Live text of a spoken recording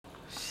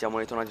siamo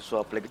ritornati su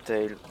a Plague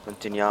Tale,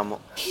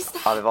 continuiamo.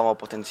 Avevamo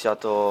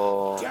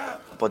potenziato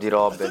un po' di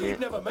robe lì,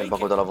 il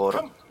banco da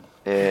lavoro.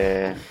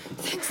 E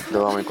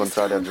dovevamo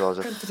incontrare a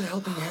Joseph.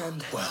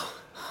 Well,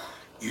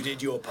 you did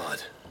your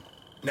part.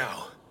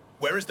 Now,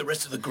 where is the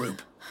rest of the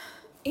group?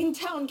 In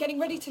town, getting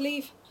ready to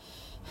leave.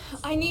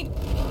 I need...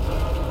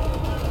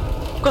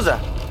 Cos'è?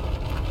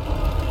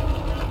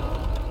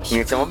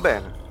 Iniziamo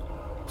bene.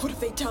 What have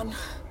they done?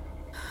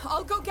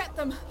 I'll go get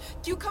them.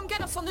 You come get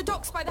us on the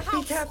docks by the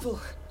house. Be careful.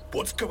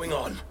 What's going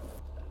on?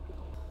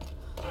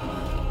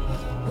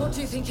 What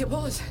do you think it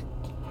was?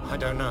 I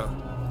don't know,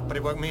 but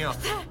it woke me up.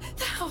 There,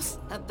 the house.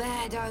 A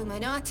bad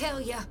omen, I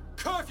tell you.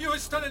 Curfew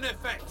is still in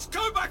effect.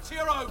 Go back to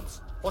your homes.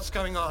 What's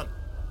going on?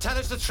 Tell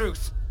us the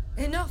truth.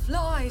 Enough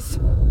lies.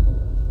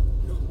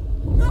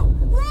 No,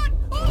 run!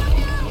 All of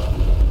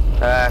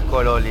you!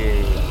 Eccolo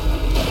lì.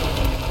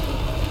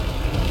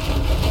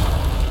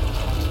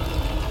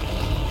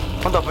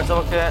 Quando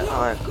pensavo che...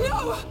 Ah, ecco.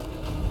 No!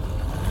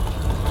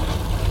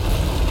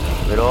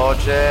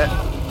 Veloce.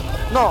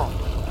 No!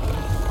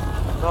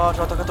 No, ci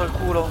ho attaccato il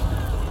culo.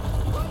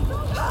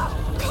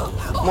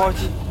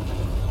 Muoviti.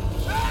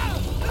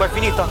 Qua è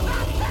finita.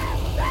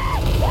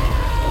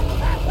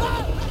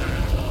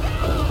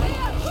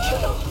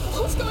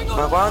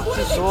 Ma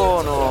quanti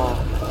sono?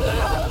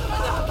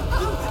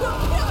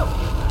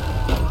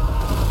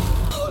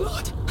 Oh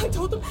Lord, I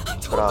told them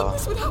Brava.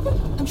 this would happen.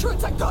 I'm sure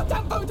it's that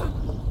goddamn Buddha.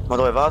 Ma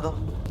dove vado?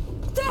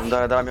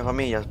 Andare dalla mia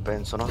famiglia,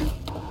 penso, no?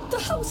 The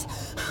house.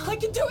 I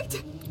can do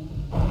it.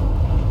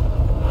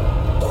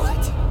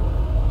 What?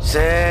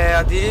 Se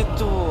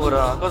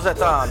addirittura. Cos'è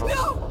Tano?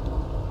 No!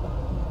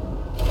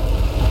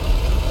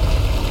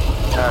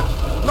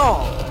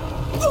 No!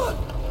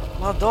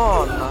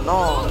 Madonna,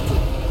 no!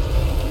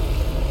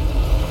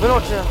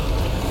 Veloce!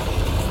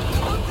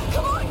 Come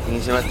on!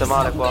 Mi si mette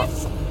male qua.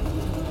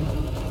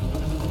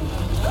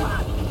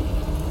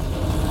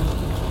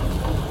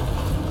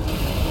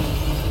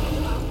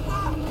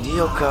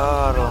 Dio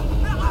caro.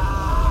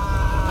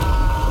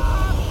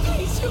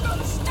 Please, you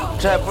gotta stop.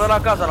 Cioè, pure la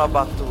casa l'ha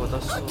battuta.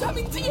 I'm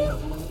coming to you.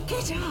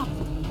 Get up.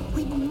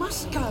 We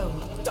must go.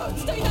 Don't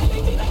stay there,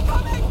 lady. They're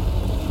coming.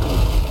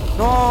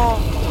 No!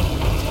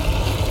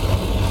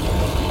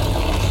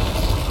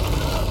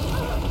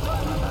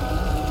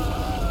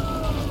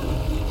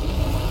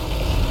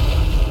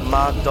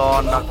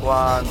 Madonna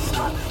quanti.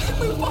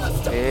 Move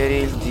faster. Per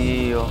il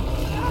Dio.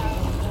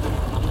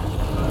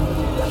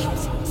 The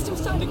house still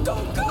standing. Go,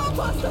 go,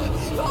 faster,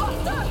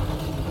 faster.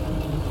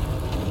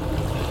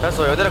 Adesso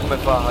voglio vedere come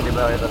fa a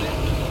liberare da lì.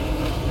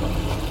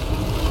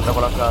 Da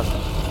quella casa.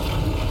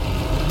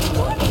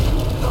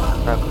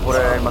 Ecco,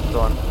 pure il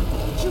mattone.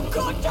 You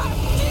goddamn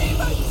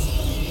demons.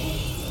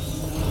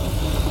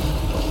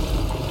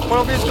 Ma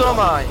non finiscono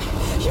mai.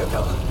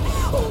 Hugo,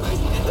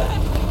 almost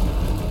there.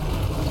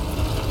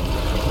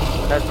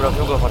 Spero che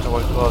Hugo faccia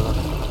qualcosa.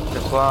 Che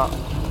qua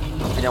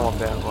non finiamo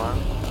bene qua,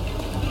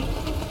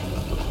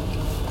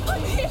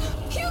 I'm here,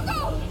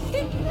 Hugo.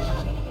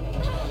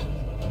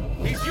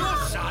 He's your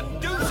son.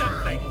 Do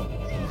something.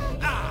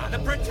 Ah, the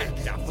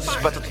protector. Si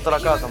aspetta tutta la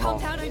casa, ma Calm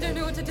down. I don't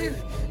know what to do.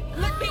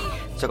 Let me.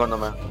 secondo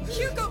me.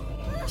 Hugo,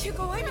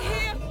 Hugo, I'm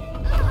here.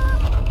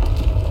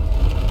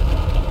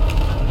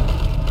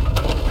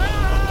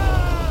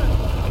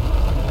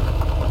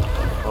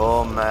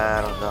 Oh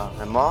merda.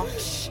 E mo?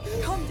 Shh,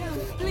 calm down,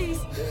 please,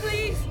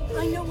 please.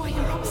 I know why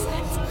you're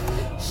upset.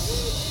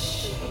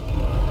 Shh.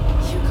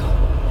 Hugo,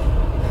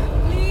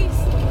 please.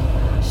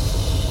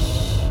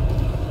 Shh.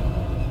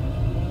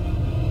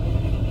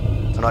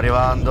 Stanno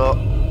arrivando.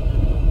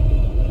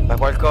 Fai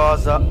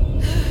qualcosa.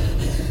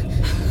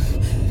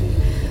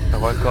 Fai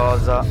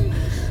qualcosa.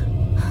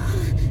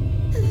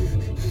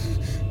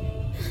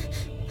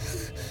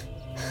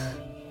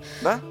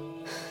 Beh?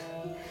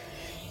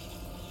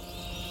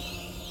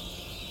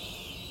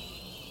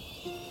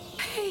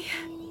 Hey,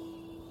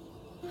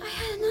 I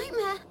had a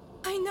nightmare.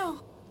 I know.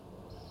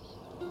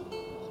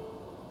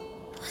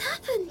 What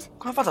happened?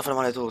 Come ha fatto a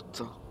fermare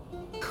tutto?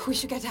 We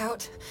should get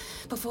out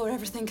before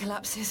everything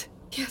collapses.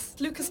 Yes,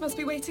 Lucas must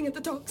be waiting at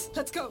the docks.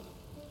 Let's go.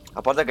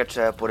 A parte che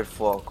c'è pure il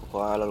fuoco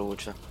qua, la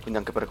luce. Quindi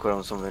anche per quello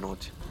non sono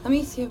venuti.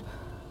 Amicia,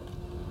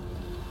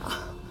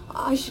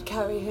 I should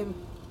carry him.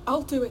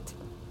 I'll do it.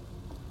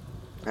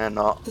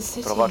 No, The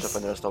city provaci a is-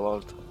 prendere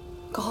stavolta.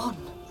 Gone.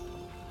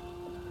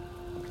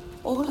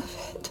 All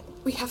of it.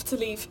 We have to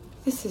leave.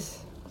 This is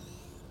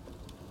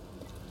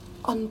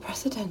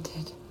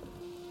unprecedented.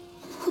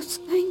 What's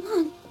going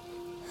on?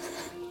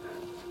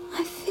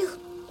 I feel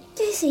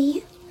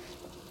dizzy.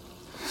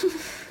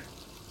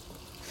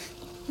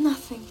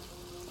 Nothing.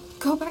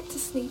 Go back to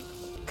sleep.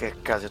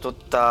 Che cazzo, è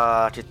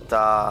tutta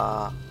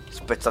città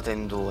spezzata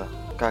in due.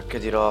 Cacchio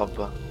di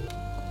roba.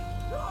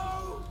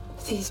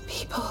 These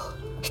people.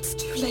 It's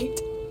too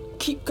late.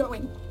 Keep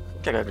going.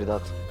 Chi è che ha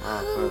gridato?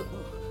 Ah,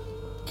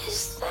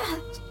 Is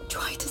that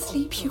Try to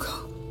sleep,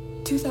 Hugo.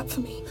 Do that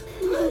for me.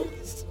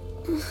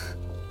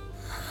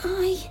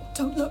 I,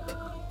 Don't look.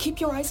 Keep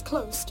your eyes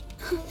closed.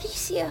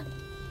 Amicia?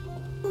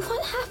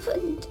 What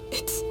happened?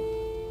 It's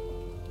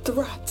the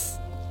rats.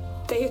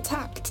 They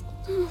attacked.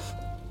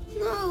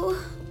 No.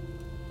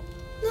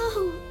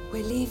 No.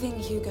 We're leaving,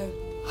 Hugo.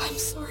 I'm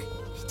sorry.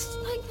 It's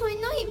like my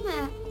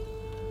nightmare.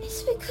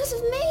 It's because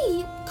of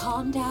me.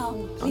 Calm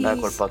down, Non è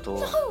please. colpa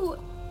tua. No.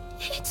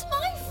 It's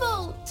my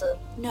fault.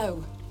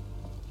 No.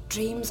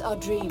 Dreams are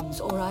dreams,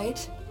 all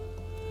right?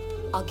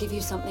 I'll give you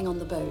something on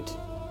the boat.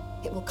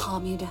 It will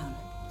calm you down.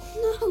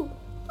 No.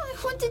 I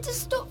wanted to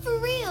stop for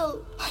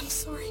real. I'm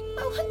sorry.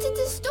 I wanted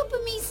to stop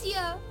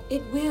Amicia.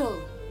 It will.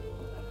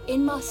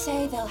 In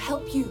Marseille, they'll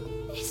help you.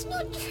 It's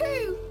not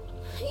true.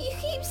 You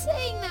keep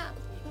saying that.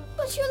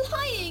 But you're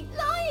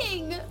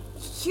lying.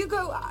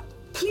 Hugo,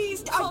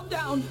 please calm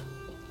down.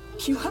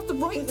 You have the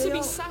right to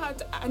be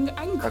sad and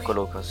angry. Ecco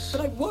Lucas.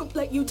 But I won't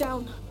let you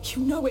down.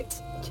 You know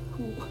it.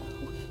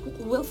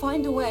 We'll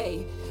find a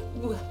way.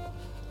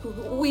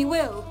 We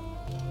will.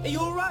 Are you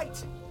all right?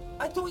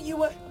 I thought you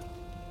were...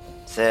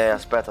 Sì,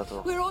 aspetta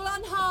tu. We're all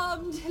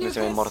unharmed, Noi Lucas.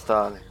 siamo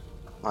immortali.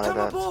 Come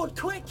Maledetti. aboard,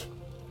 quick!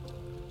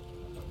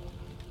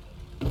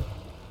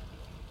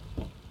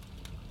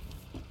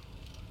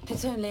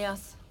 It's only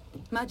us.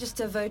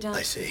 Magister Vaudin.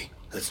 I see.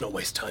 Let's not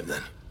waste time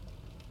then.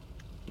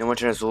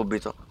 Andiamocene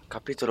subito.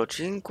 Capitolo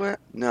 5.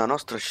 Nella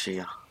nostra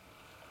scia.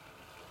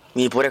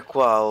 Mi pure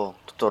qua, oh,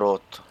 tutto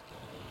rotto.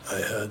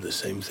 I heard the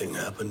same thing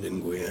happened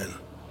in Guyenne.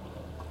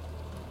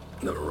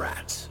 The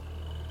rats.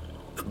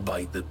 The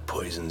bite that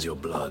poisons your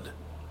blood.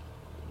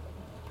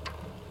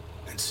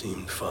 It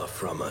seemed far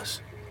from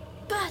us.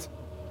 But,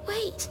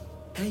 wait.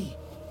 Hey,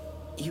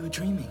 you were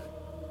dreaming.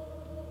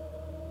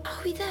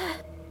 Are we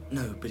there?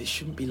 No, but it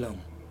shouldn't be long.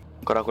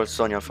 Ancora quel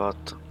sogno ha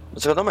fatto. Ma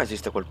secondo me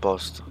esiste quel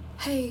posto.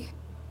 Hey.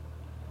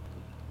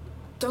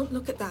 Don't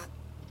look at that.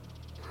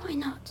 Why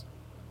not?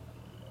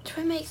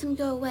 Try make them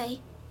go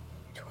away.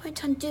 It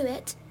won't undo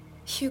it.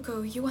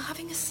 Hugo, you were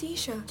having a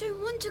seizure.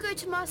 Don't want to go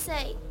to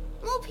Marseille.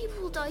 More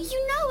people will die.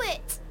 You know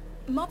it.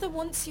 Mother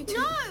wants you to...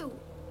 No!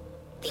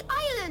 The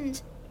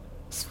island.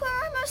 It's where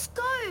I must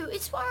go.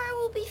 It's where I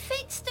will be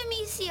fixed,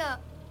 Amicia.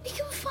 We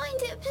can find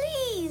it,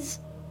 please.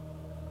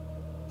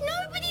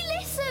 Nobody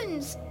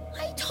listens.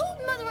 I told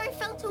Mother I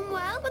felt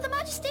unwell, but the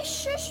Magister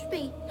shushed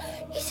me.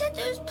 He said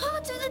it was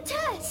part of the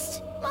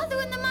test. Mother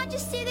and the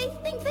Magister, they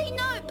think they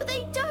know, but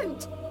they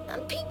don't.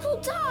 And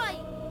people die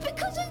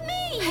because of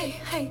me.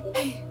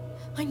 Hey.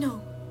 I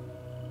know.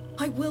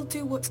 I will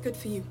do what's good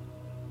for you.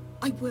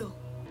 I will.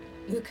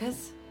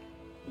 Lucas,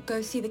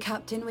 go see the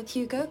captain with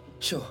Hugo.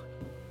 Sure.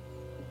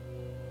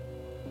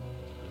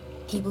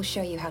 He will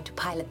show you how to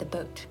pilot the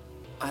boat.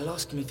 I'll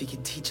ask him if he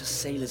can teach us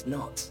sailors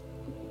knots.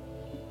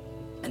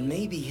 And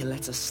maybe he'll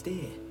let us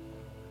steer.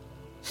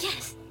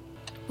 Yes.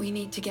 We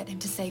need to get him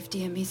to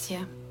safety,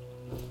 Amicia.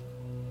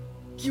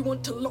 You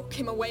want to lock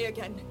him away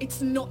again.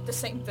 It's not the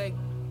same thing.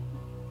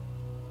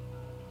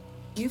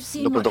 You've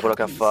seen Dopo what tutto quello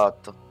che ha happens.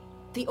 fatto.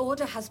 The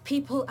Order has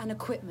people and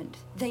equipment.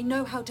 They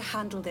know how to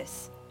handle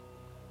this.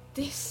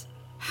 This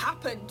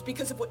happened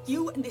because of what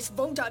you and this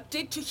Vaudin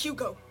did to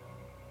Hugo.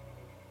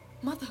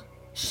 Mother,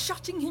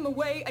 shutting him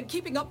away and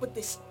keeping up with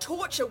this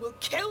torture will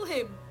kill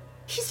him.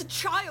 He's a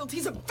child.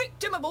 He's a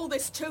victim of all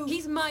this too.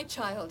 He's my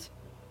child.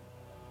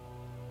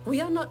 We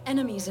are not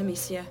enemies,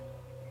 Amicia.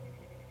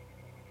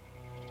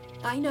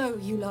 I know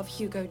you love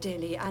Hugo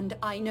dearly, and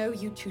I know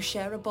you two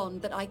share a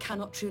bond that I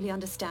cannot truly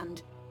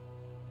understand.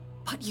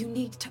 But you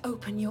need to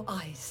open your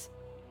eyes.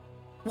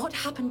 What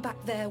happened back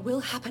there will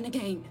happen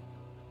again.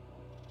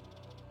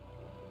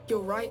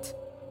 You're right.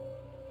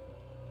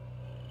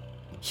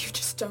 You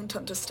just don't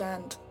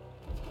understand.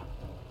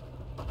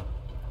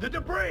 The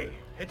debris!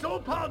 It's all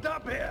piled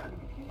up here!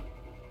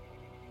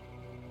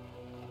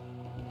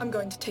 I'm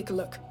going to take a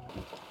look.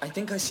 I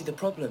think I see the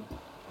problem.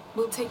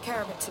 We'll take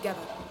care of it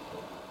together.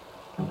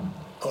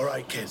 All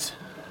right, kids.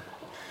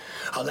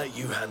 I'll let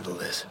you handle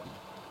this.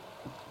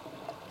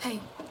 Hey,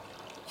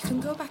 you can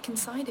go back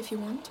inside if you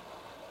want.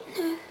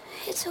 No,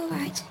 it's all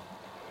right.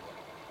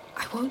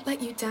 I won't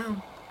let you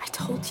down. I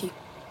told you.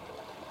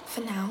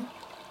 For now,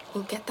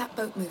 we'll get that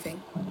boat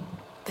moving.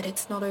 But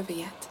it's not over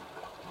yet.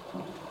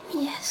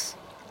 Yes.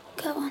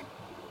 Go on.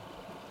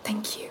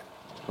 Thank you.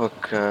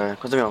 Ok,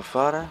 cosa dobbiamo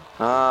fare?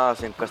 Ah,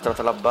 si è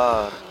incastrata la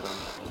barca.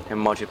 E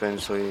mo ci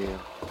penso io.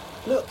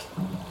 Look,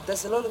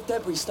 there's a lot of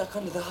debris stuck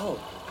under the hull.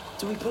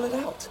 Do we pull it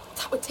out?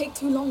 That would take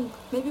too long.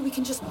 Maybe we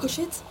can just push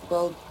it?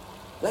 Well,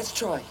 let's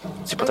try.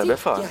 Si potrebbe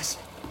fare. Yes.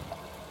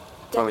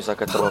 Ma mi sa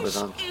che è troppo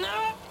pesante.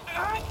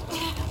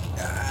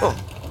 Oh,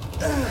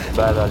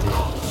 bella lì.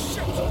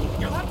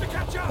 You'll have to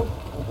catch up!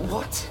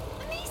 What?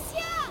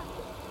 Amicia!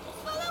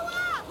 Follow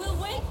up! We'll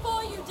wait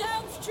for you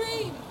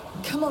downstream.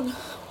 Come on,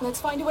 let's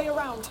find a way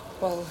around.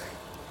 Well,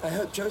 I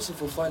hope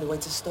Joseph will find a way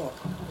to stop.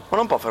 Ma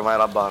non può fermare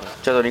la barca.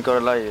 Cioè, devo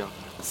rincorrerla io.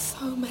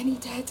 So many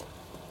dead.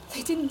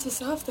 They didn't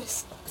deserve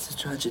this. It's a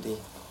tragedy.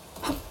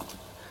 I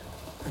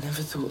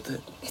never thought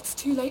that... It's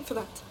too late for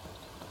that.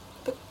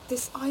 But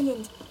this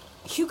island,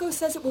 Hugo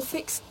says it will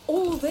fix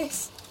all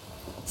this.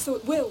 So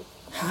it will.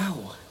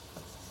 How?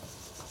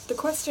 The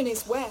question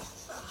is where?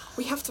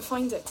 We have to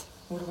find it.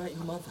 What about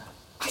your mother?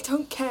 I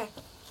don't care.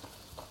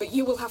 But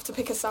you will have to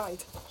pick a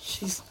side.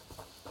 She's...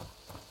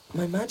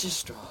 my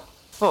magistrar.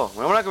 Oh,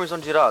 non è che mi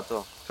sono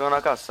girato. C'è una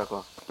cassa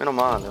qua. Meno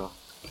male. Oh.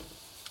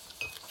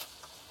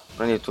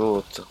 Prendi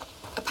tutto.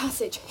 A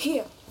passage,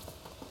 here.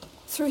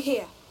 Through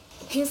here.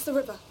 Here's the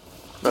river.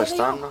 Dove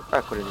stanno?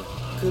 Eccoli lì.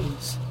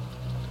 Goodness.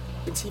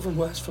 It's even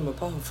worse from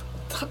above.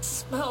 That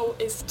smell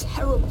is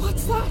terrible.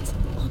 What's that?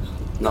 Oh,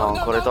 No,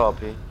 ancora i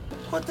topi?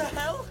 What the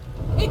hell?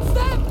 It's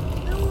them!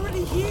 They're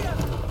already here!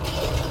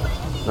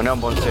 Non è un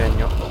buon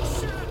segno.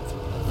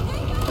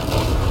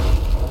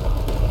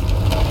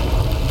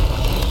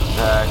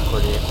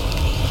 Eccoli.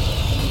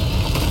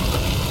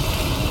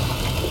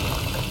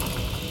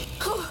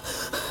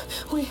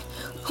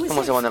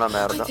 Come siamo nella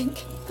merda?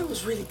 That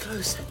was really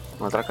close.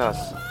 Un'altra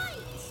cassa.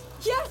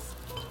 Yes!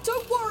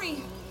 Don't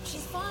worry!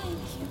 She's fine,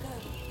 Hugo.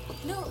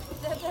 No,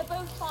 they're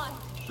both fine.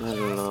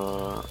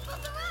 Allora,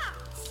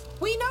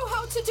 We know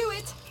how to do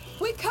it!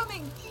 We're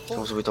coming!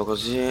 facciamo subito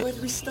così. Where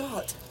do we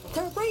start?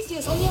 There are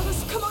braziers on the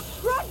others. Come on,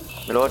 run!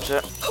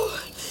 Veloce.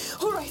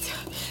 All right,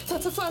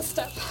 that's a first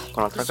step.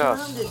 Con l'altra cassa.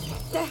 Surrounded.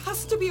 There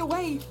has to be a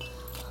way.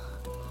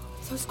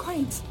 Those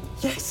cranes.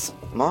 Yes.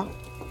 Ma?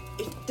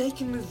 If they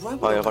can move right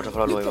Vai, lo faccio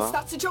fare a lui, Lucas, va?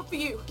 that's a job for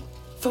you.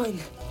 Fine.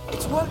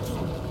 It's working.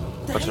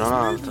 The Faccio head's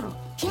un'altra. moving.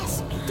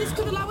 Yes, this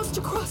could allow us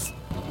to cross.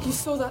 You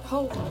saw that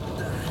hole.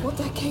 What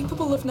they're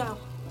capable of now.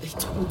 They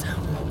tore down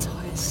an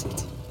entire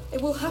city.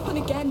 It will happen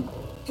again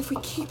if we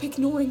keep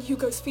ignoring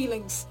Hugo's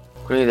feelings.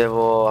 Quindi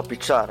devo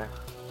appicciare.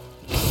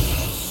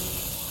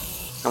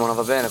 No, ma non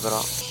va bene però.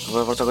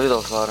 Per forza così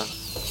devo fare.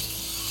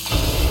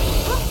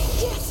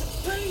 Yes!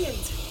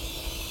 Brilliant!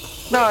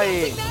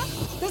 Dai!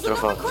 There's Ce l'ho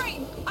another fatta.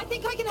 crane. I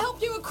think I can help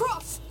you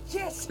across.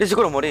 Yes! Di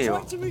sicuro morivo.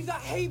 Try to move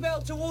that hay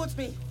bale towards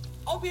me.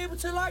 I'll be able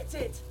to light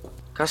it.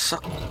 Cassa.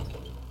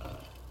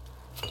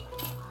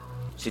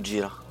 Si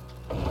gira.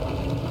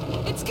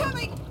 It's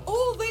coming!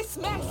 All this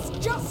mess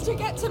just to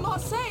get to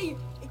Marseille!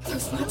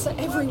 Those rats are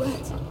everywhere.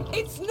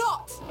 It's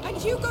not! And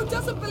Hugo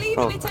doesn't believe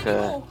in it Okay.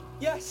 anymore!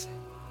 Yes.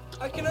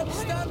 I can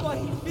understand why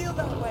he'd feel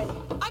that way.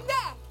 I'm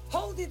there!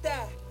 Hold it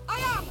there. I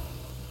am!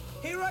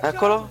 Here I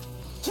Eccolo.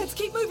 Let's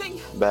keep moving!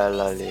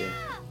 Bella lì.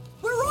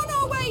 We're on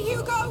our way,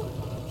 Hugo!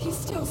 He's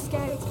still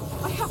scared.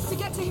 I have to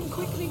get to him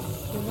quickly.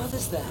 Your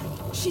mother's there.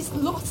 She's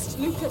lost,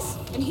 Lucas,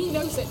 and he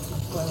knows it.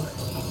 Well,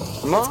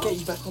 Ma? let's get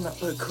you back on that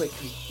boat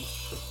quickly.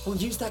 We'll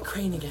use that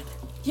crane again.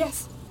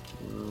 Yes.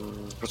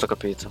 Forse ho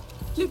capito.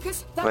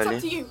 Lucas, that's Really?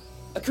 up to you.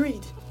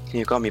 Agreed.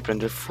 Quindi qua mi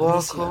prendo il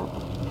fuoco.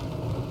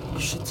 You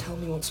should tell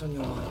me what's on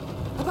your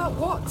mind. About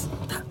what?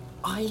 That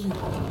island.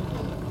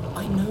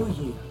 I know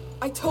you.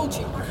 I told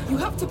you. You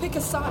have to pick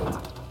a side.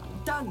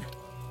 Done.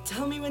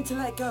 Tell me when to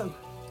let go.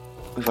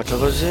 Mi faccio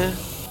così.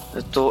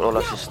 E tu lo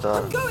lasci Now,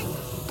 stare. I'm going.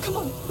 Come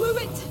on, move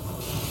it.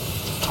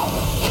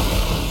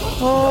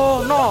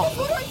 Oh no!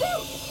 What do I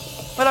do?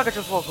 Guarda che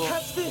c'è fuoco.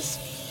 Catch this.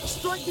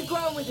 Strike the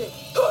ground with it.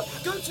 Go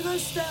to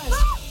those stairs.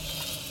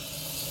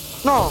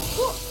 No!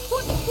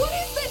 What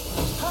is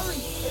this? Hurry.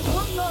 It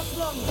won't last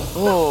long.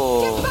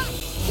 Oh! Get back.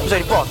 Cos'è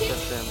il Potter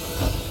sembra?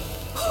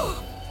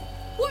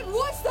 What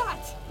was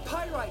that?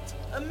 Pyrite.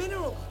 A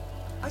mineral.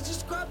 I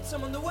just grabbed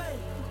some on the way.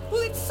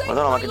 Well, it's saved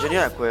Madonna, ma my che life.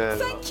 genio è quello?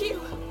 Thank you.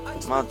 I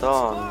expected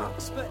Madonna.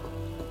 sparks, but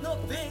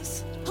not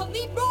this. I'll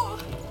need more.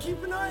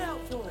 Keep an eye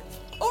out for it.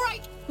 All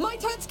right, my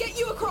turn to get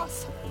you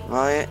across.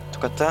 Vai,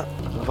 tocca a te.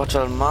 Lo faccio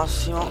al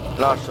massimo.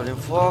 Lascio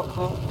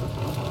l'infuoco.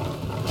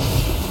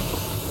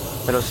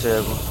 E lo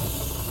seguo.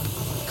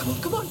 Come on,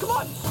 come on, come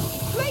on.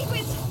 Leave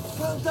it.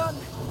 Well done.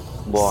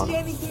 Buono. See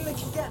anything that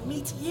can get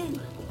me to you.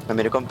 La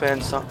mia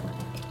ricompensa.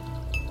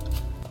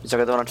 Mi sa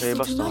che devo lanciare il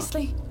This'll do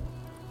bastone. nicely.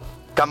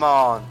 Come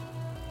on!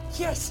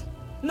 Yes.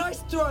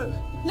 Nice throw.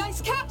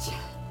 Nice catch.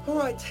 All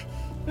right.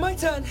 My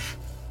turn.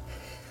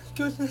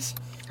 Goodness.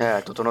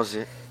 Tutto uno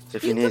sì. Si è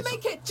You can finito.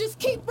 make it. Just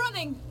keep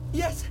running.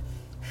 Yes.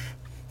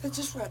 They're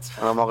just rats.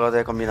 Non ho cosa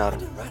da combinare.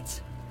 They're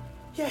rats.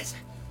 Yes.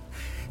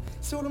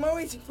 So what am I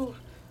waiting for?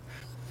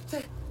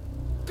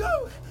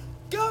 Go!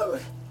 Go!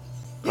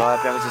 Vai,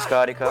 piano che si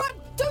scarica. Run.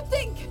 Don't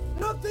think.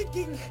 Not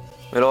thinking.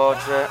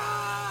 Veloce.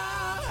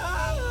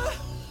 Ah!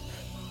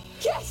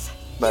 Yes.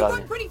 Bella You lì.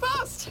 went pretty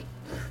fast.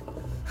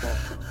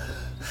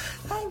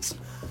 Thanks.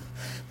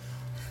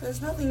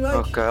 There's nothing like.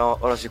 Ok,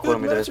 ora sicuro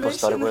mi deve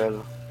spostare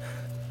motivation. quello.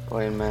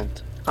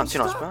 Probabilmente. Anzi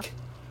no, aspetta.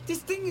 This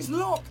thing is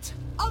locked.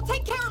 I'll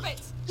take care of it.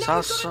 Now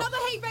we've Sasso. got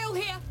another hay bale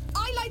here.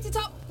 I light it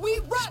up. We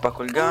run.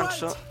 Spacco il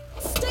gancio.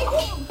 Stay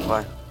warm.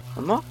 Vai.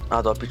 Ma? Ah,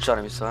 devo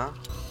appicciare mi sa.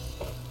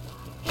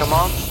 Come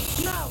on.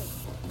 Now.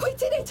 We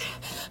did it.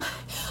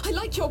 I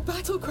like your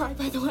battle cry,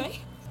 by the way.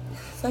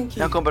 Thank E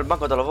you. anche un bel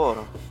banco da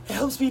lavoro. It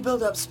helps me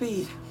build up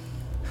speed.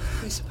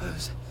 I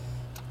suppose.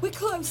 We're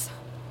close.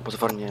 Non posso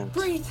fare niente.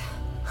 Breathe.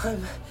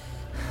 I'm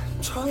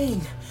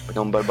trying. Perché è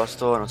un bel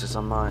bastone, non si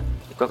sa mai.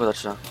 E qua cosa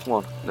c'è?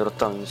 Buono, le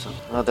rottame mi sa.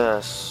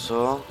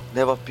 Adesso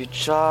devo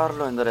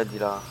appicciarlo e andare di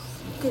là.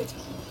 Good.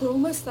 We're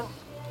almost there.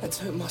 Let's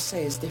hope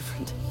Marseille is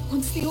different.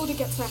 Once the Order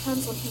gets their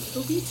hands on him,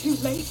 it'll be too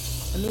late.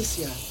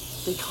 Amicia,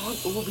 they can't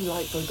all be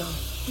like Vaudin.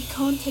 We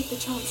can't take the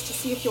chance to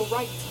see if you're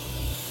right.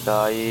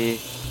 Dai,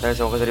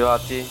 siamo quasi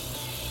arrivati.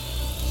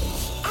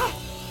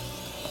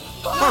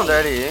 Non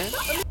andare lì?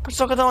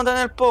 Pensavo che devo andare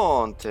nel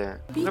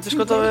ponte. Non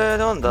capisco dove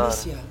devo andare.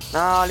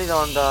 No, lì devo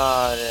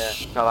andare.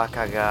 Ma va a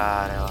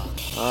cagare, va.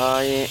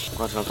 Vai.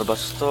 Qua c'è un altro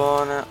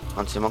bastone.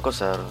 Anzi, manco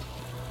serve.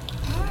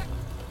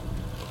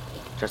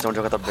 Cioè, siamo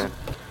giocata bene.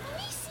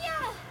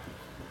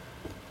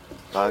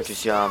 Vai, ci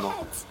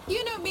siamo.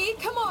 You know me,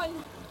 come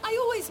on. I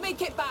always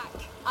make it back.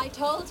 I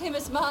told him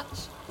as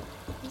much.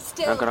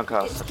 Still,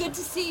 it's good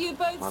to see you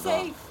both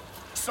safe.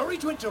 Sorry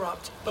to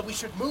interrupt, but we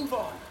should move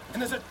on.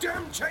 And there's a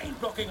damn chain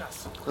blocking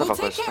us. Cosa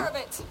fa Take questo? care of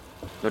it.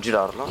 Devo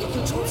girarlo?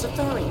 Towards the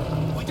ferry.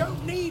 We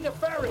don't need a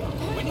ferry.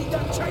 We need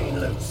that chain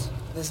loose.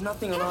 There's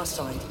nothing on our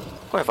side.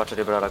 Come faccio a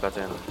liberare la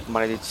catena?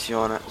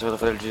 Maledizione, se devo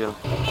fare il giro.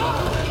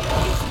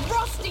 It's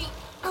rusty.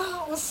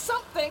 Or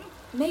something.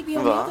 Maybe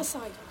on the other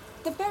side.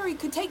 The ferry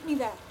could take me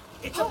there.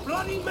 It's a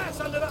bloody mess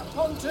under that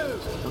pontoon.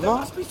 There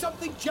must be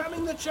something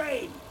jamming the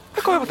chain.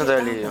 E come posso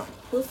andare lì io?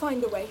 We'll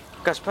find a way.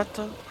 Che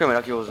aspetta? Qui me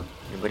l'ha chiuso.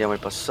 Liberiamo il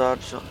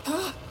passaggio.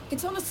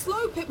 It's on a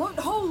slope, it won't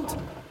hold.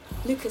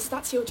 Lucas,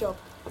 that's your job.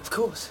 Of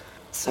course.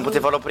 Non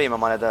potevi farlo prima,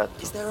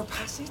 maledetto. Is there a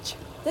passage?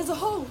 There's a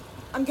hole.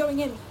 I'm going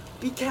in.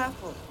 Be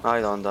careful. Ah,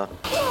 io devo andare.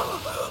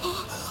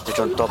 Se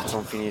c'è un top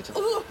sono finito.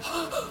 Are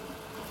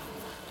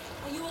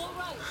you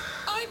alright?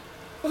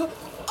 I'm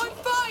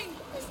fine.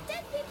 There's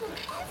dead people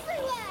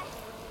everywhere.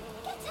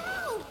 Get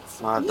out.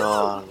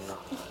 Madonna.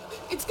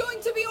 It's going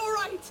to be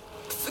alright.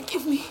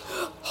 Forgive me.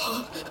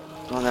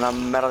 Sono nella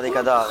merda dei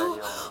cadaveri. Io.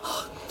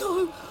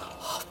 No.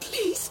 Oh,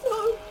 please,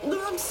 no. No,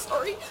 I'm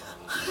sorry.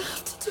 I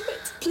have to do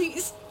it.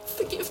 Please,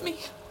 forgive me.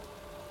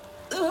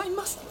 I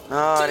must.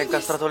 Ah, era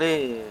incastrato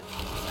lì.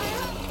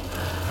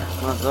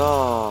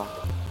 Madonna.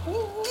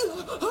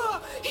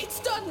 It's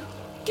done.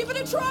 Give it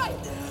a try.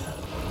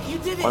 You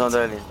did it. Vado ad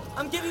andare lì.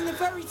 I'm giving the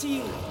ferry to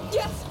you.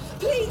 Yes,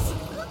 please.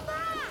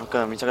 Ok,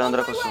 mi sa che devo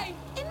andare qua su.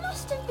 It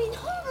must have been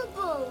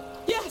horrible.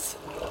 Yes.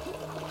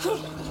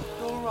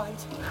 All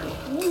right.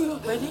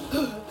 Ready?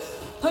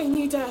 I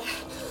need air.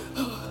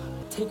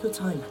 Take your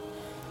time.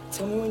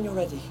 Tell me when you're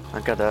ready.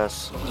 Anche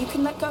adesso. You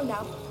can let go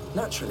now.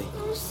 Naturally.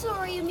 I'm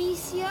sorry,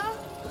 Amicia.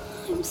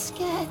 I'm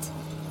scared.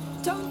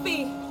 Don't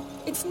be.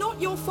 It's not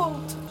your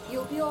fault.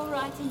 You'll be all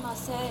right in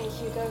Marseille,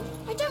 Hugo.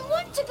 I don't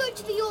want to go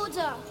to the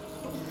Order.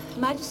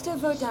 Magister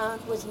Vaudin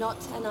was not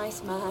a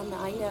nice man,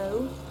 I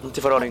know. Non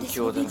ti farò But this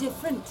will be rinchiudere.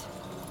 different.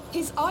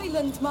 His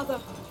island, Mother.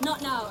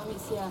 Not now,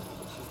 Amicia.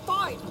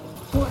 Fine.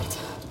 Right.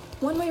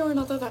 One way or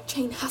another, that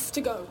chain has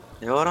to go.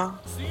 E ora?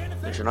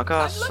 Lì c'è una I'm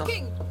cassa.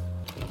 looking.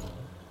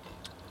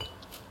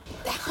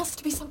 There has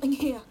to be something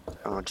here.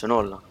 Non c'è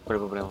nulla, quello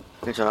è il problema.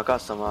 Lì c'è una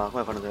cassa, ma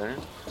come fanno a vedere?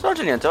 Se non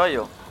c'è niente, vai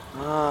io.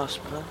 Ah,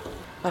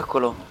 aspetta.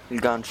 Eccolo, il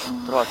gancio,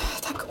 trovato.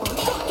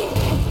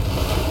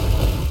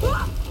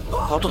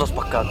 Oh, tutto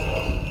spaccato.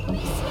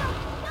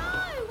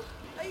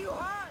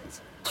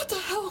 What the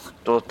hell?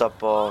 Tutto a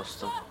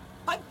posto.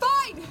 I'm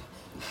fine.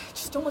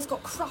 Just almost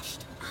got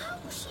crushed. How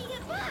will she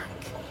get back?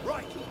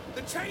 Right.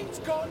 The chain's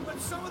gone, but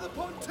so are the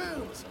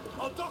pontoons.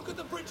 I'll dock at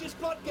the bridge's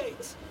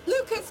floodgates.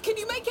 Lucas, can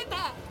you make it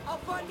there? I'll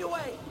find a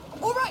way.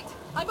 All right,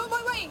 I'm on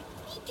my way.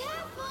 Be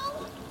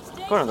careful.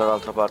 Poi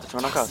dall'altra parte c'è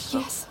una cassa.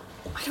 Yes.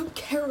 I don't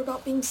care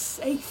about being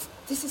safe.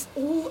 This is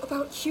all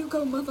about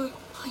Hugo, Mother.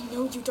 I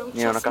know you don't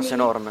È una trust cassa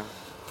me, enorme.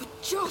 but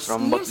just Sarà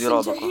un botto di listen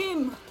roba to qua.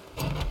 him.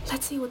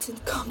 Let's see what's in.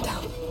 Calm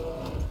down.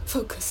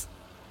 Focus.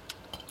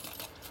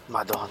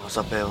 Madonna, non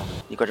sapevo.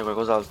 Di qua c'è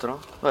qualcos'altro?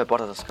 Dove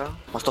porta tasca?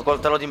 Ma sto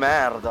coltello di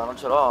merda, non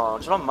ce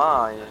l'ho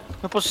mai.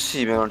 È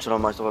possibile che non ce l'ho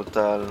mai sto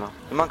coltello?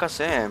 Mi manca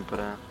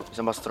sempre. Mi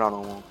sembra strano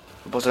comunque.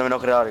 Non posso nemmeno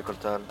creare il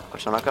coltello. Qua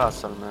c'è una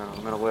cassa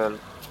almeno quello.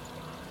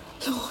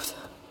 Lord,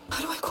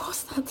 how do I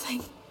cross that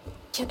thing?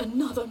 Yet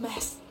another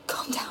mess.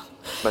 Calm down.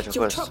 Beh, c'è You're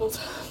questo. troubled.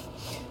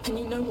 And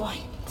you know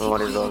why. Non l'ho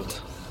Keep risolto.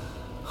 quiet.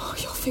 Oh,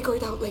 you'll figure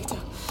it out later.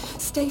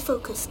 Stay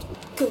focused.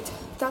 Good.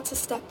 That's a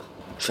step.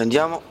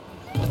 Scendiamo.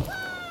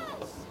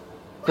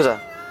 Cos'è?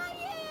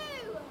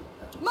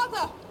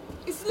 Mother!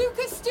 Is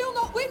Lucas still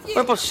not with you?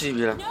 Com'è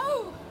possibile?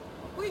 No!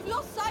 We've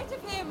lost sight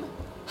of him!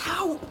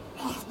 How?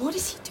 What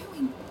is he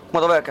doing? Ma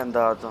dov'è che è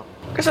andato?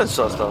 Che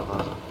senso ha sta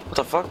cosa? What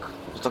the fuck?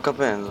 Non sto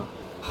capendo.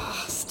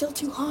 Still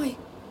too high.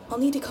 I'll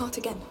need a cart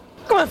again.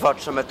 Come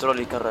faccio a metterlo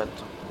lì il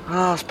carretto?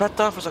 Ah,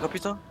 aspetta, forse ho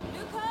capito?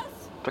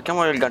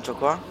 Tocchiamo il gancio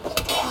qua.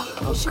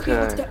 You should be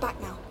able to Ok. get back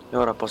now. E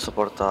ora posso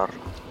portarlo.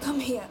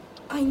 Come here.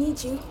 I need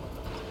you.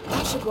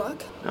 That should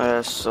work.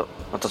 Adesso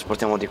lo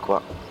trasportiamo di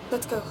qua.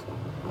 Let's go.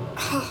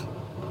 Ah,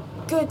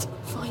 good.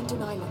 Find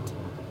an island.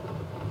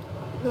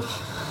 Ugh,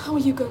 how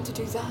are you going to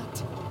do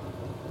that?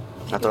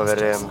 La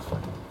troveremo.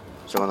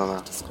 Secondo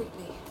me.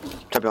 Discreetly.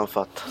 Ce l'abbiamo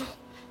fatta.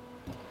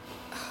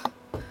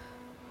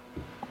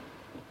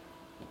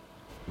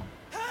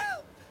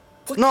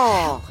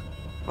 No!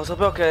 Non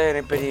sapevo che era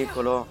in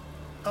pericolo.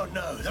 Oh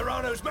no, they're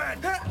Arno's men.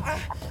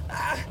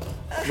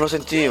 Non lo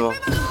sentivo.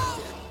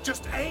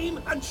 Just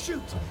aim and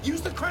shoot.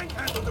 Use the crank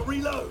handle to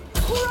reload.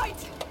 All right.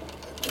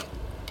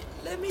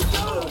 Let me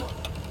go.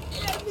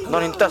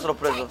 Non in testa l'ho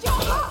preso.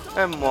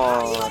 E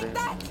muori.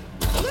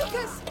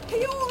 Lucas, are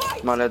you all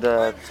right?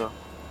 Maledetto.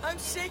 I'm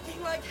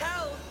shaking like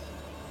hell.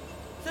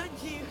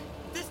 Thank you.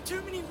 There's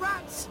too many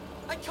rats.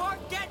 I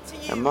can't get to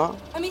E you. mo?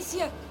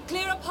 Amicia,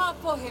 clear a path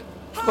for him.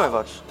 Come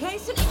faccio?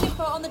 Place an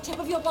ignifer on the tip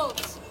of your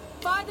bolts.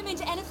 Fire them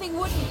into anything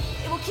wooden.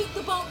 It will keep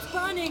the bolts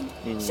burning.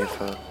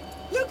 Ignifer.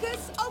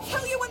 Lucas, I'll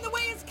tell you when the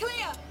way is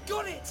clear.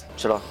 Got it.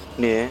 Ce l'ho.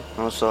 Lì?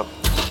 Non lo so.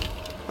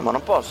 Ma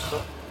non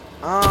posso?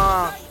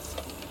 Ah!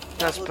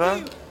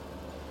 Aspetta.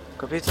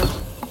 Capito?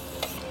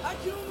 I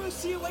can almost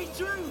see a way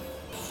through.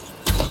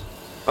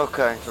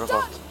 Ok, ce l'ho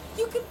fatta.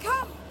 You can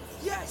come.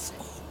 Yes.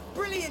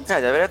 Brilliant.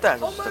 Devi avere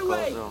tempo On su my queste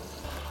way. cose.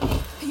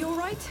 Are you all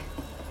right?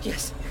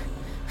 Yes,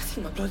 I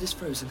think my blood is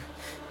frozen.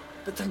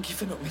 But thank you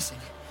for not missing.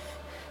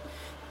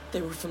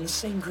 They were from the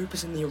same group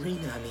as in the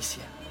arena,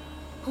 Amicia.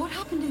 What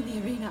happened in the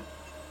arena?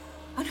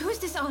 And who is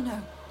this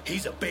Arno?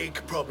 He's a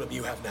big problem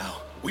you have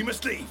now. We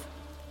must leave.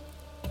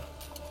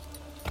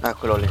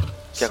 Eccolo lì.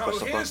 Chi è So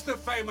questo qua? here's the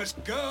famous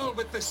girl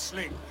with the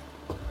sling.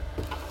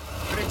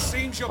 But it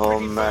seems you're Oh,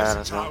 pretty merda.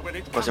 versatile when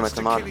it Qua si comes mette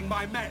to male. killing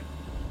my men.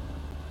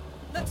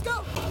 Let's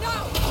go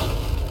now.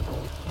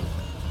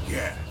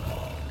 Yeah.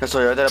 Adesso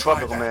voglio vedere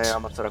proprio Try come that.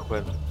 ammazzare a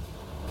quello.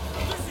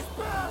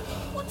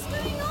 What's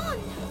going on?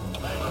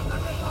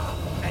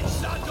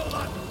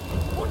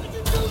 What did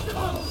you do to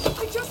them?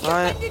 I just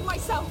Vai. defended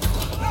myself.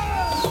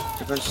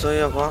 Ci penso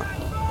io qua.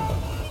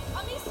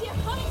 Amicia,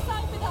 come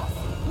inside with us.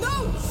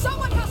 No,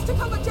 someone has to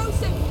cover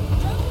Joseph.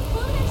 Joseph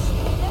foolish.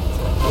 They're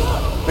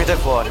too Venite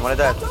fuori,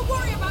 maledetto. Don't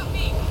worry about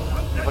me.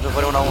 Ne faccio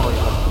fuori uno a uno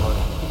io.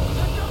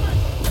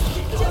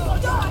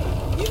 Just die.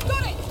 You've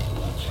got it.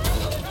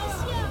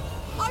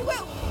 I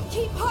will.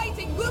 Keep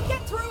hiding. We'll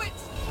get through it.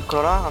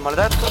 Eccolo là, il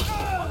maledetto.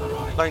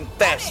 L'ho in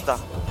testa.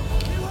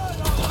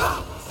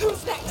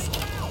 Who's next?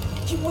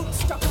 You won't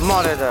stop.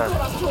 Maledetto.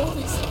 Not after all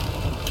this.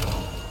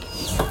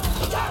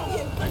 Damn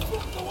you.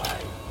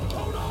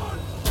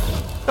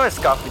 Dove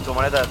scappi tu,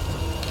 maledetto?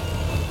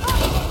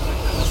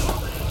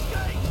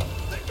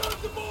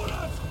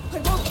 I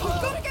won't.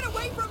 We've got to get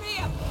away from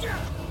here.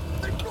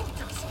 They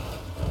blocked us.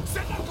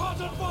 Set that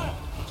cart on fire.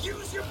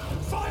 Use your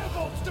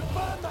firebolts to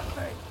burn that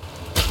thing.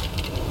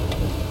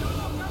 You're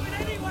not going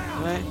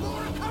anywhere.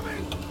 More are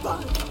coming.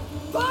 Burn.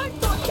 Burn,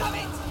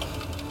 goddammit.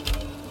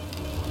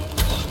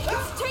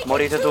 It's taking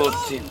Morite too long.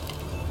 tutti.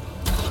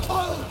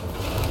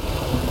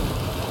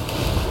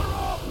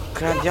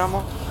 Ok,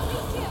 andiamo.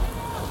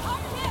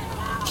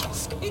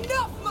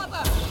 Enough,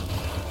 mother.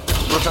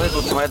 Bruciate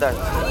tutti, maledetto.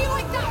 How do you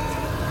like that?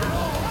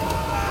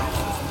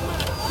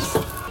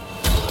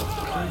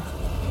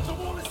 The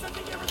wall is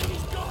sending everything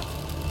he's got.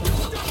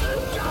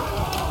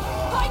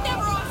 I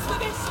never asked for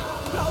this.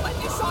 I'll let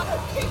this on a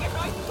pig if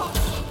I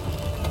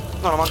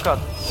must. No, l'ho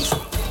mancato.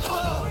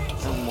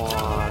 Non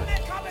muore.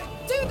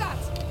 Do that.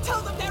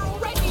 Tell them they're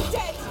already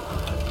dead.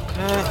 Ok.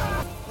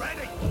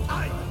 Ready.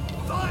 Aim.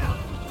 Fire.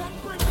 That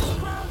bridge is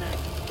grounded.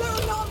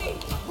 They're an army.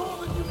 More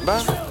than you can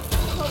Beh. kill.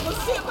 Oh, we'll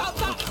see about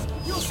that.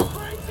 You're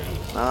crazy.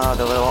 Ah,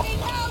 dovevo In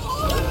hell,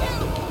 all of you.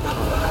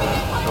 That's gonna be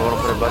it, my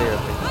rompere il barriere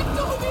prima. And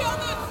all the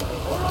others.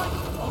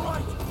 All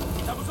right.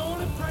 That was all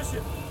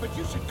impressive, but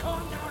you should calm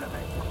down a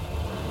bit.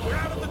 We're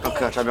out of the door.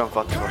 Ok, ce l'abbiamo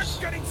fatta Current's forse.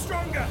 getting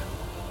stronger.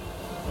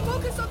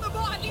 Focus on the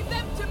bar and leave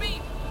them to me.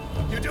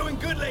 You're doing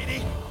good,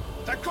 lady.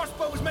 That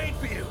crossbow was made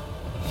for you.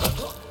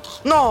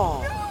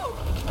 No! No.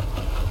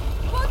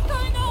 What's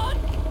going on?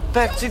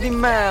 Pezzi di Get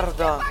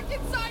merda! back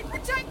inside.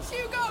 Protect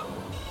Hugo.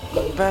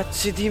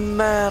 Pezzi di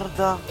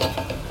merda!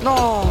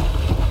 No!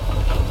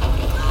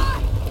 Ah,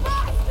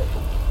 fast.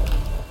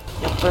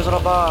 Mi ha preso la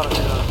barca!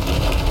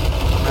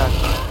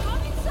 Ecco.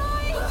 Come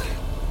inside.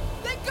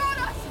 They got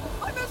us.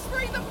 I must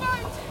free the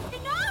boat.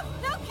 Enough.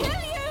 They'll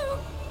kill you.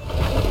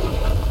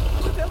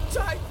 They'll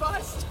die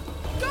first.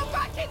 Go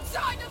back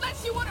inside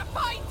unless you want to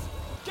fight.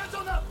 Get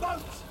on that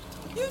boat.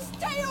 You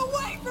stay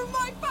away from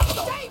my boat.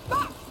 Stay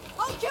back.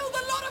 I'll kill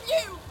the lot of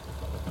you.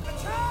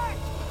 Attack!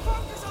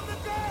 Focus on the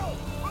girl.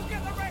 We'll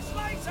get the rest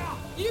later.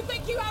 You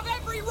think you have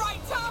every right,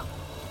 huh?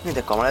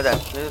 Venite qua,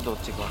 maledetto, vedete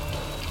tutti qua.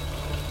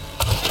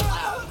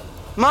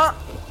 Ma!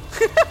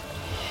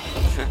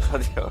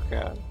 Oddio,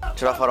 che...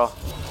 Ce la farò.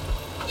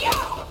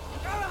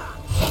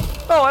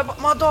 Oh,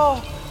 madò!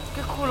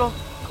 Che culo!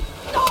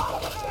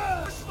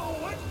 Push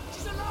forward.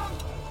 She's alone.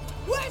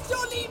 Where's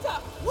your leader?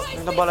 Where's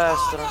Nella this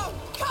balestra. Arno?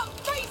 Come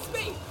face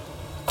me.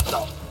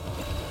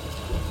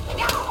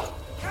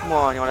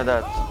 Muori,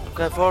 maledetto.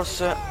 Ok,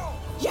 forse...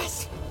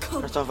 Yes.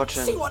 Come. Che stiamo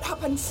facendo? See what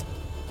happens.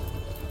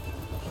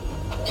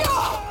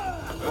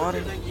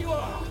 Muori. Think you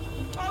are.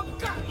 I'll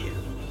gut you.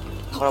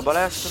 Con la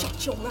balestra.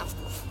 Shut your mouth.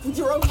 With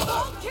your own.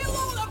 I'll kill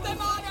all of them,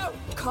 Arno.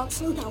 Can't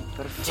slow down.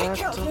 Take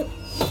care of Perfetto. him.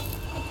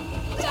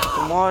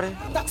 Tu muori.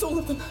 That's all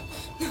of them.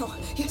 Now,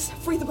 yes,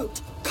 free the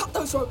boat. Cut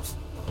those ropes.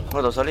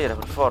 Ora devo salire,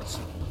 per forza.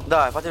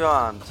 Dai, fatevi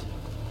avanti.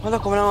 Guarda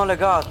come l'hanno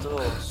legato,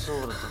 oh,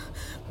 assurdo.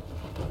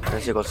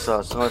 Sì, col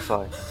sasso, come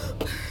fai?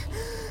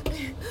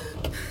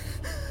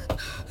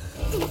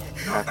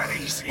 Not that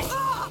easy.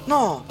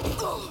 No!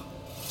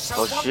 So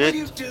Oh, what will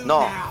you shit. do No.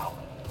 now?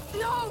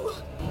 No.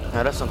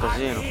 Adesso è un I'm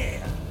casino.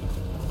 here.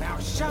 Now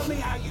show me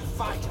how you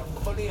fight a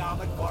fully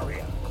armored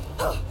warrior.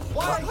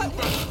 Why are you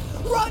running?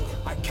 Run.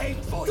 I came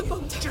for The you.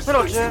 boat. Just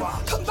Però as c'è- you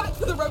are. Come back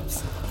for the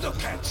ropes.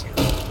 Look at you.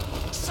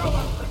 So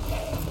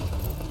unprepared.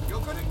 You're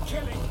good at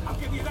killing, I'll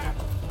give you that.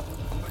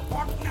 But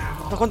what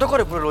now? Ma quanto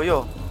corre pure lui,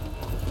 oh?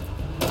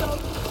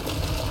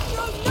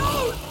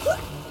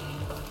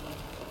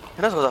 E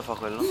adesso cosa fa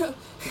quello? Non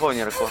può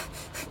venire qua.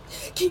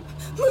 Keep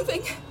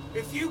moving.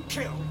 If you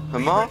kill, be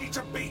Mamma? ready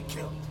to be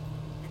killed.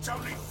 It's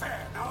only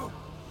fair, no?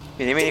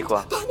 Vieni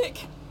qua.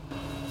 Panic.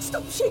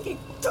 Stop shaking.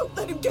 Don't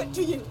let him get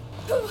to you.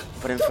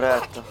 Per in Go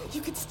back. fretta.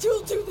 You can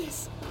still do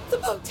this. The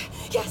boat.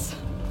 Yes.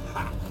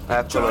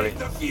 Eccolo lì. Join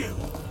the view.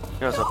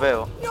 Io lo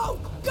sapevo. No.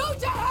 Go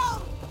to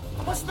hell.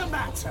 What's the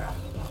matter?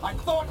 I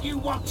thought you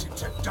wanted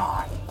to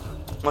die.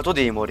 Ma tu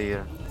devi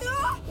morire.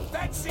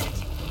 That's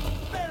it.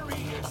 Bury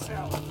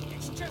yourself.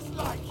 It's just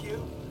like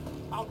you.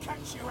 I'll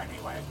catch you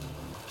anyway.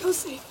 You're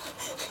safe.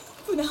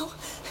 For now.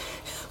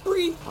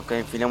 Breathe. Ok,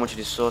 infiliamoci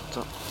di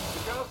sotto.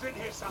 The girl's in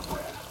here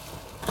somewhere.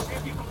 See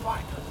if you can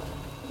find her.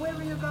 Where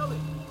are you going?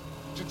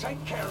 To take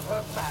care of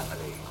her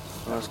family.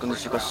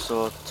 Nascondersi qua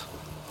sotto.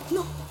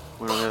 No.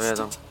 Non mi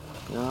vedo.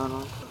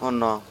 Piano. Oh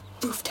no.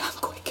 Move down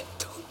quick.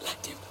 Don't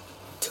let him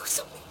do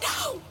something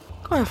now.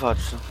 Come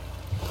faccio?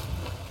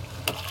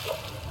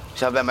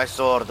 Sì, vabbè, ma è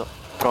sordo.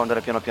 Provo ad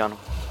andare piano piano.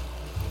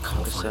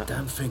 Can't Questo find è- a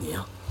damn thing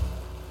here.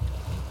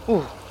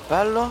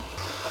 Bello.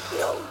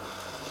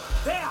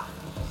 There!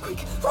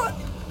 Quick, run.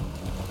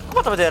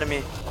 Come fate a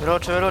vedermi?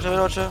 Veloce, veloce,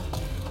 veloce.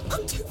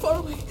 I'm too far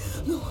away.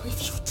 No,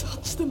 if you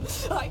touch them,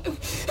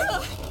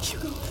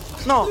 Hugo.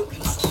 No.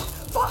 Lucas,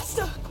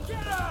 faster.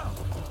 Get out!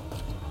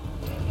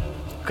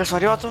 Ok, sono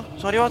arrivato?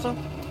 Sono arrivato?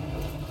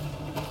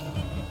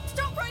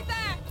 Stop right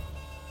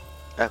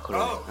there. Eccolo.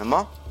 Oh. E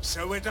mo?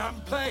 So we're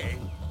done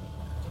playing?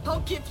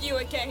 I'll give you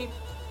a game.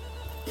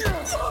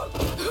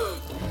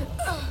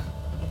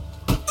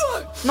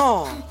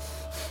 No.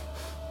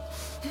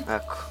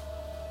 Ecco.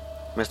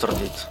 Mi è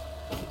stordito.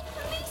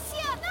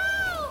 Amicia,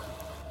 no!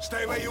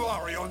 Stay where you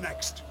are or you're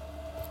next.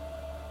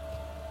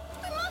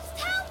 We must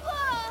help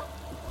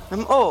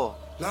her! Oh.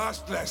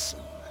 Last lesson.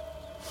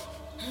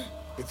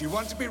 If you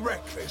want to be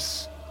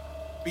reckless,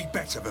 be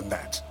better than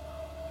that.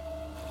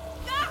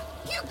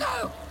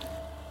 Hugo!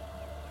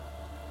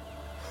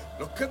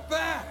 Look at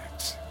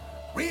that!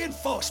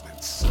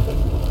 Reinforcements!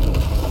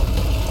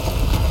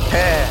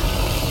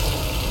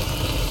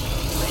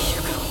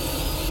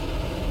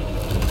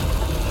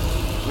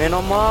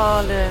 Meno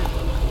male.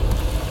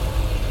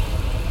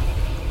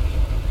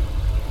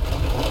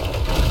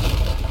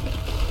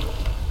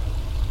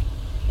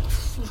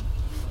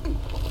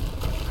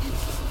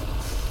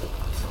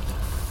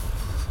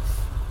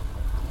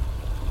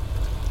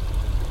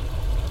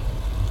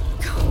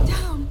 Calm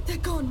down. They're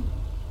gone.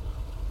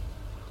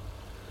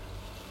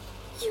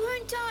 You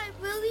won't die,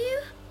 will you?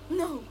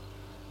 No.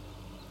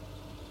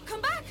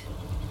 Come back.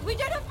 We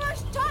did it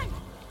first time.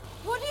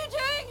 What are you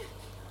doing?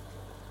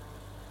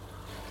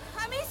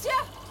 Amicia!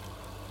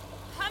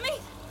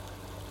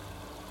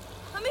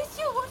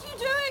 Amicia, what are you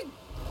doing?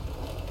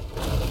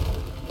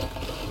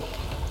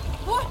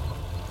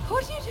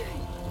 What are you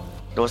doing?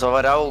 Devo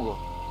salvare a Hugo.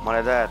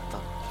 Maledetta.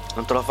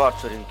 Non te lo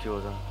faccio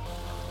rinchiudere.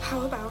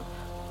 How about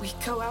we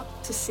go out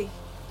to sea?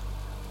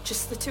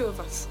 Just the two of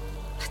us.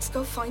 Let's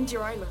go find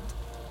your island.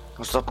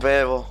 Lo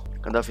sapevo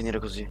che andava a finire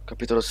così.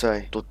 Capitolo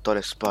 6. Tutto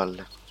alle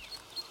spalle.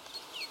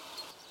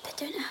 They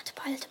don't know how to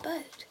pilot a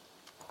boat.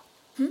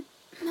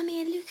 Mummy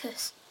and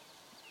Lucas.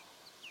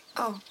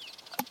 Oh.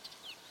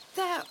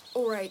 They're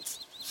alright,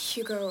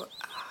 Hugo.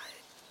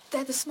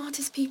 They're the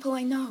smartest people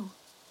I know.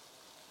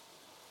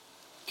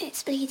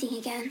 It's bleeding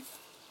again.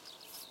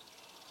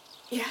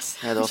 Yes,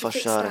 Devo we should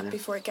fix fasciare. that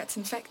before it gets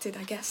infected,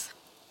 I guess.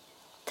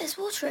 There's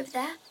water over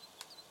there.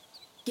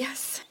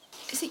 Yes.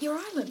 Is it your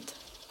island?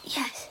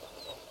 Yes.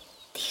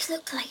 These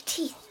look like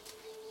teeth.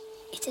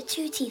 It's a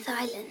two-teeth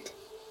island.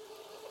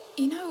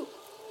 You know,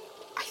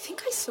 I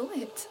think I saw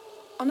it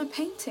on a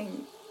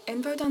painting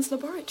in Vaudin's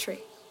laboratory.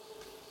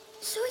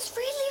 So it's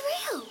really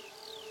real.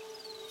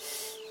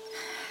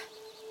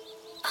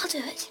 I'll do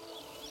it.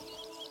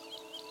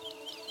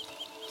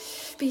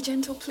 Be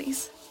gentle,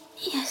 please.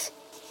 Yes,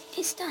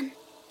 it's done.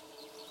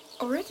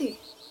 Already?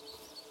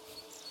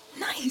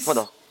 Nice.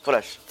 Vado,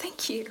 flash.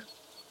 Thank you.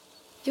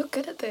 You're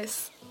good at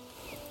this.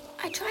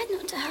 I tried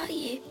not to hurt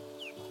you.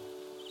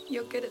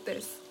 You're good at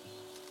this.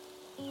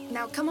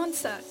 Now come on,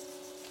 sir.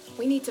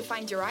 We need to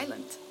find your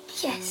island.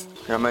 Yes.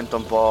 Finalmente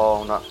un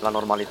po' la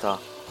normalità.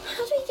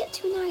 How do we get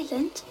to an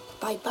island?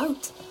 By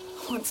boat,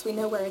 once we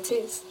know where it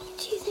is.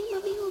 Do you think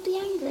Mummy will be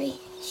angry?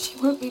 She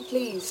won't be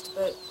pleased,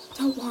 but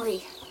don't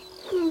worry.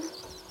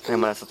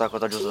 Ma è stata la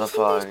cosa Do giusta you da think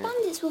those fare.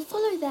 bandits will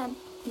follow them?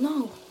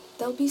 No,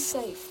 they'll be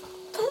safe.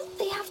 But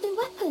they have no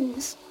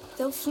weapons.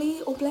 They'll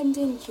flee or blend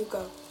in,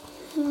 Hugo.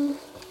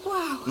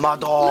 Wow.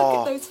 Madò.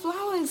 Look at those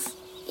flowers.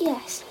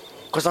 Yes.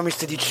 Cosa mi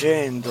stai Come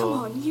dicendo?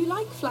 on, you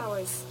like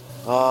flowers.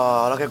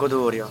 Ah, la che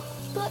goduria.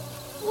 But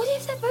what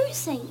if their boat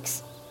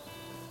sinks?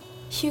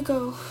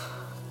 Hugo,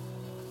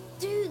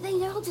 Do they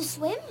know how to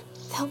swim?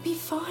 they'll be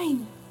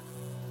fine.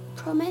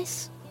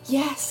 Promise?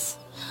 Yes.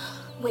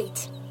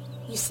 Wait,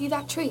 you see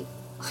that tree?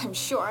 I'm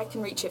sure I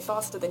can reach it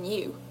faster than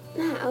you.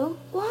 No.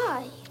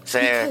 Why? Se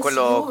Because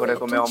quello you're corre a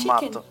come little un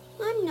chicken. matto.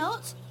 I'm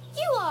not.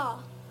 You are.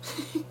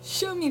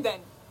 Show me then.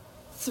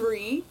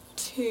 3,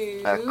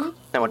 2, Ecco,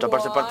 abbiamo già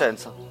perso in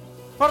partenza.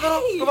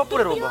 Guardalo, Hey! ruba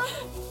pure ruba.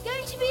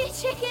 Going to be a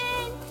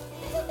chicken.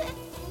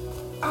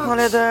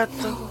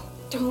 Maledetto. Oh,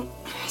 don't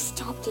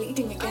stop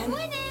bleeding I'm again.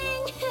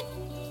 winning.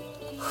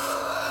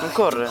 Non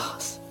corre.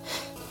 Pass.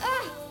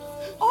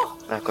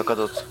 Ecco, è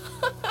caduto.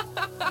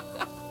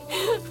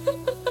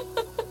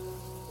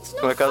 It's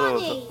Come è not caduto?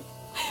 funny.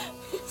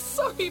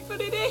 Sorry, but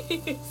it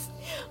is.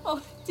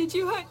 Oh, did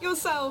you hurt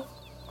yourself?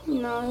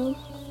 No.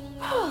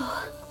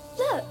 Oh,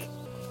 look.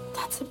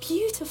 That's a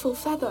beautiful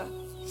feather.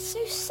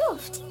 So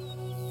soft.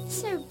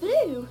 So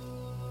blue.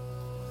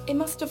 It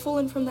must have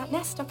fallen from that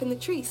nest up in the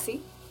tree,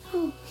 see?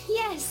 Oh,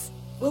 yes.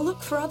 We'll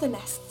look for other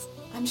nests.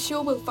 I'm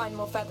sure we'll find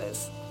more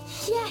feathers.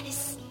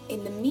 Yes.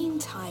 In the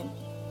meantime,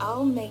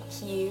 I'll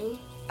make you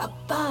a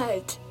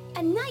bird.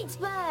 A night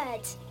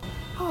bird.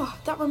 Oh,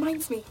 that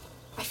reminds me.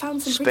 I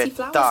found some pretty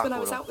flowers when I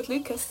was Spettacolo. out with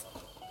Lucas.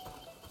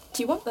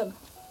 Do you want them?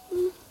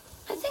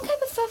 I think I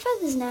prefer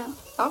feathers now.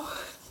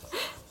 Oh,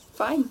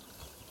 fine.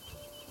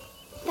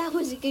 That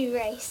was a good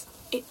race.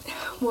 It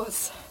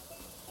was.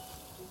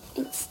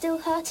 It's still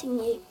hurting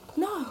you.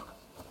 No.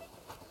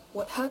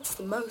 What hurts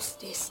the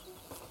most is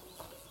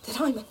that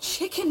I'm a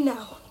chicken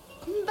now.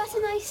 But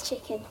a nice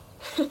chicken.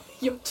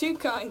 You're too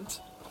kind.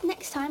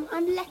 Next time,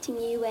 I'm letting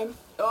you win.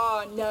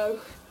 Oh, no.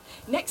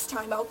 Next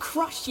time I'll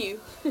crush you.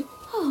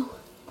 Oh,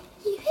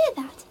 you hear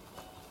that?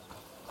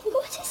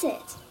 What is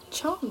it?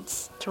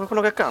 Chance. C'è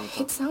qualcuno che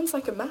canta. It sounds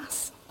like a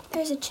mass.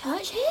 There's a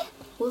church here?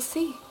 We'll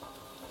see.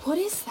 What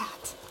is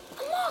that?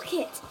 A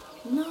market?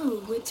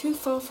 No, we're too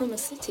far from a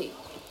city.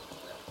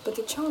 But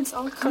the chants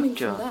are coming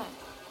from Cacchio. there.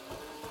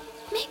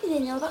 Maybe they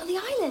know about the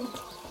island.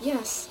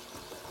 Yes.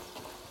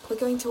 We're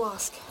going to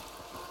ask.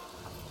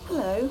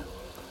 Hello.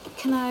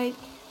 Can I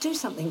do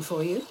something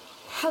for you?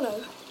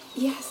 Hello.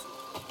 Yes.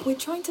 We're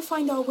trying to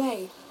find our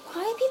way.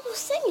 Why are people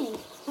singing?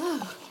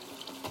 Oh,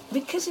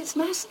 because it's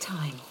Mass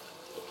time.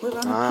 We're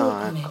on a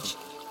Ah, pilgrimage,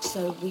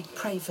 so we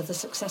pray for the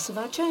success of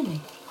our journey.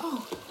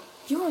 Oh,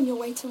 you're on your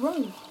way to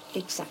Rome.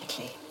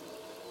 Exactly.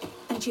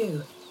 And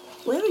you?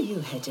 Where are you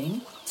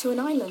heading? To an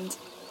island.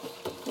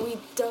 We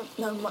don't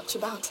know much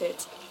about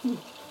it.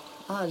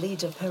 Our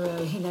leader,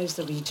 Perot, he knows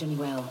the region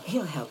well.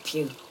 He'll help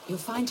you. You'll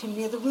find him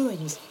near the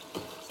ruins.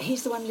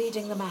 He's the one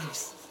leading the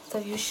Mass, though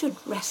you should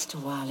rest a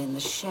while in the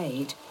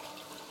shade.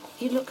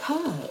 You look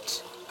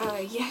hurt.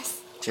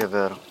 Yes. Sì, è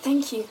vero.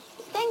 Thank you.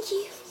 Thank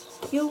you.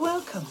 You're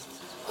welcome.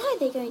 Why are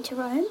they going to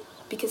Rome?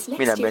 Because Qui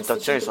next le year is the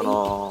ambientazioni Jubilee.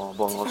 sono...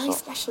 boh, It's a non lo very so.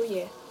 special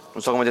year.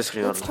 Non so come Let's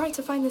descriverlo. try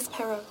to find this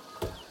Perot.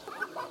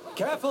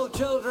 Careful,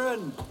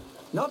 children.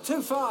 Not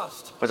too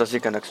fast. Questa sì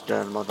che è next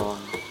gen, madonna.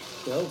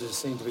 The elders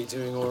seem to be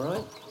doing all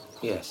right.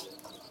 Yes.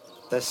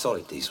 They're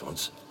solid, these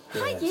ones.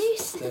 Hi,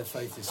 Goose. Their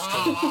faith is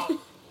strong.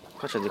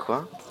 Qua c'è di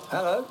qua?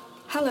 Hello.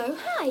 Hello.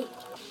 Hi.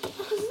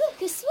 Oh,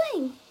 look, a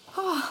swing.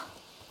 Oh,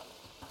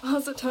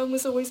 ours at home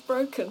was always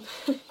broken.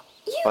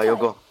 You Vai, go.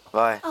 Hugo,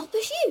 vai. I'll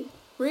push you.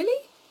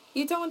 Really?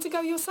 You don't want to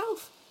go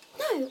yourself?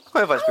 No,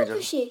 Come fai a I'll spingere?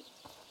 push you.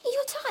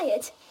 You're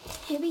tired.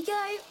 Here we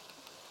go.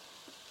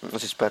 Non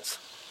si spezza.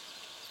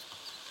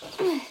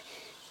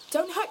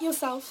 Don't hurt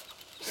yourself.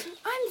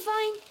 I'm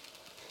fine.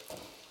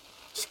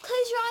 Just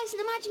close your eyes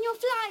and imagine you're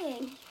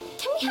flying.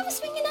 Can we have a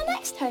swing in our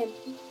next home?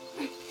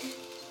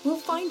 We'll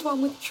find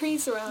one with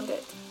trees around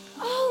it.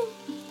 Oh,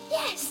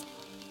 yes.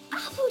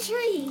 Apple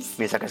trees.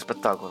 Mi sa che è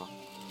spettacolo.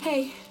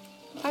 Hey,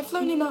 I've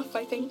flown enough,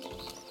 I think.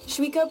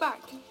 Should we go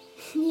back?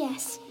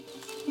 Yes.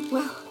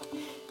 Well,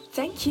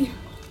 thank you.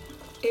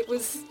 It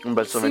was Un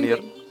bel souvenir.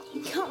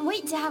 soothing. Can't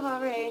wait to have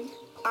our own.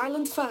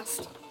 Ireland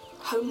first,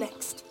 home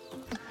next.